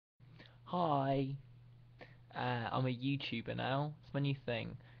Hi, I'm a YouTuber now. It's my new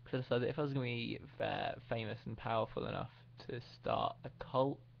thing. Because I decided if I was going to be famous and powerful enough to start a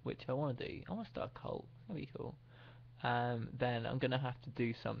cult, which I want to do, I want to start a cult. It's going to be cool. Then I'm going to have to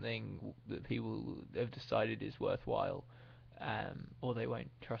do something that people have decided is worthwhile, or they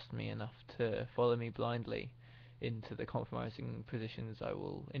won't trust me enough to follow me blindly into the compromising positions I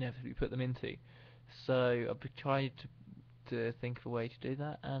will inevitably put them into. So I've tried to think of a way to do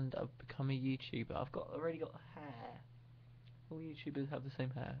that, and I've become a YouTuber. Already got hair. All YouTubers have the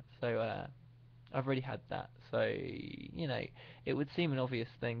same hair, so I've already had that. So it would seem an obvious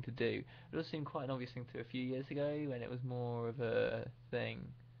thing to do. It does seem quite an obvious thing to do a few years ago when it was more of a thing.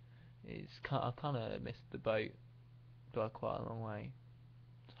 I kind of missed the boat by quite a long way.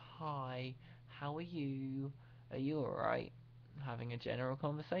 Hi, how are you? Are you alright? Having a general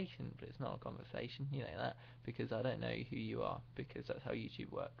conversation, but it's not a conversation, you know that, because I don't know who you are, because that's how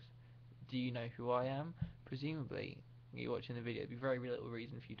YouTube works. Do you know who I am? Presumably, you're watching the video. It'd be very little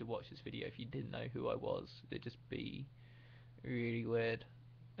reason for you to watch this video if you didn't know who I was. It'd just be really weird.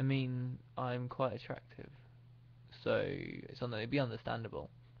 I mean, I'm quite attractive, so it'd be understandable.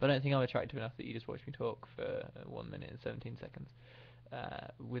 But I don't think I'm attractive enough that you just watch me talk for 1 minute and 17 seconds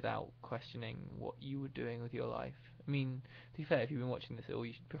without questioning what you were doing with your life. I mean, to be fair, if you've been watching this at all,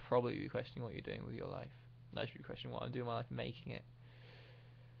 you should probably be questioning what you're doing with your life. I should be questioning what I'm doing with my life, making it.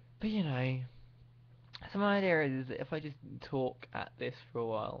 But so my idea is that if I just talk at this for a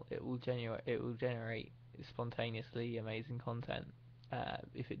while, it will generate spontaneously amazing content.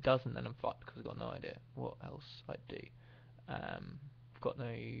 If it doesn't, then I'm fucked because I've got no idea what else I'd do. I've got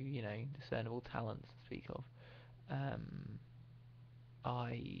no, discernible talents to speak of. Um,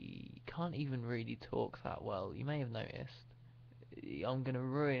 I can't even really talk that well. You may have noticed. I'm gonna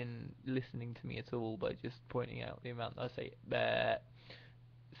ruin listening to me at all by just pointing out the amount that I say "bleh."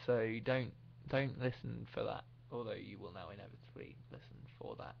 So don't listen for that. Although you will now inevitably listen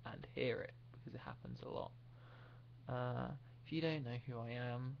for that and hear it because it happens a lot. Uh, if you don't know who I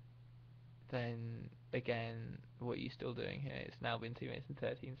am, then again, what are you still doing here? It's now been 2 minutes and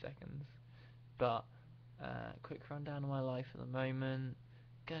 13 seconds. But quick rundown of my life at the moment.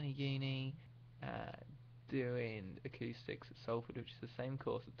 Going to uni, uh, doing acoustics at Salford, which is the same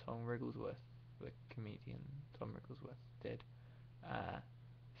course that Tom Wrigglesworth, the comedian Tom Wrigglesworth, did. Uh,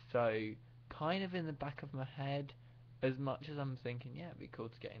 so kind of in the back of my head, as much as I'm thinking, yeah, it'd be cool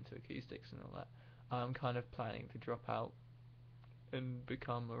to get into acoustics and all that, I'm kind of planning to drop out and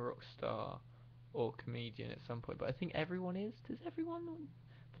become a rock star or comedian at some point. But I think everyone is. Does everyone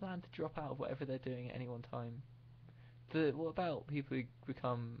plan to drop out of whatever they're doing at any one time? What about people who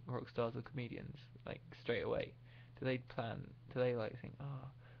become rock stars or comedians like straight away? Do they plan? Do they like think, oh,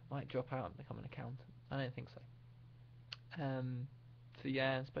 I might drop out and become an accountant? I don't think so. Um, so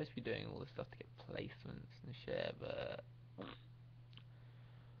yeah, I'm supposed to be doing all this stuff to get placements and shit, but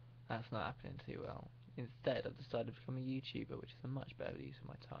that's not happening too well. Instead, I've decided to become a YouTuber, which is a much better use of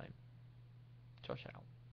my time. Josh out.